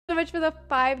so much for the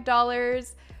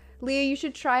 $5. Leah, you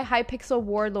should try Hypixel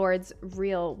Warlords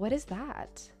Real. What is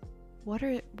that? What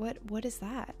is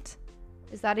that?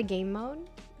 Is that a game mode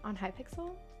on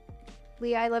Hypixel?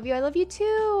 Leah, I love you. I love you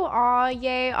too. Aw,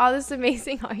 yay. Aw, this is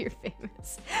amazing. Aw, you're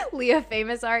famous. Leah,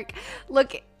 famous arc.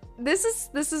 Look, this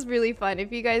is really fun.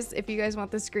 If you guys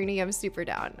want the screening, I'm super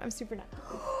down. I'm super down.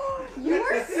 You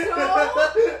are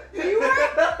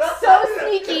so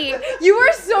sneaky. You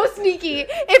are so sneaky.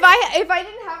 If I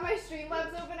didn't have my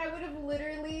Streamlabs open, I would have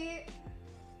literally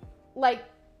like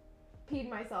peed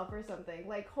myself or something.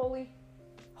 Like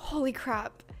holy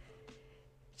crap.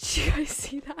 Did you guys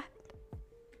see that?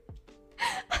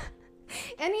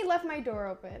 And he left my door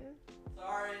open.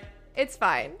 Sorry. It's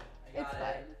fine. It's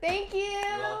fine. Thank you.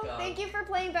 You're welcome. Thank you for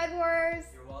playing Bed Wars.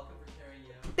 You're welcome for carrying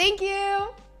you. Thank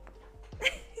you.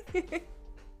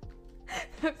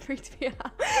 That freaked me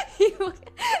out.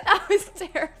 That was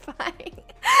terrifying.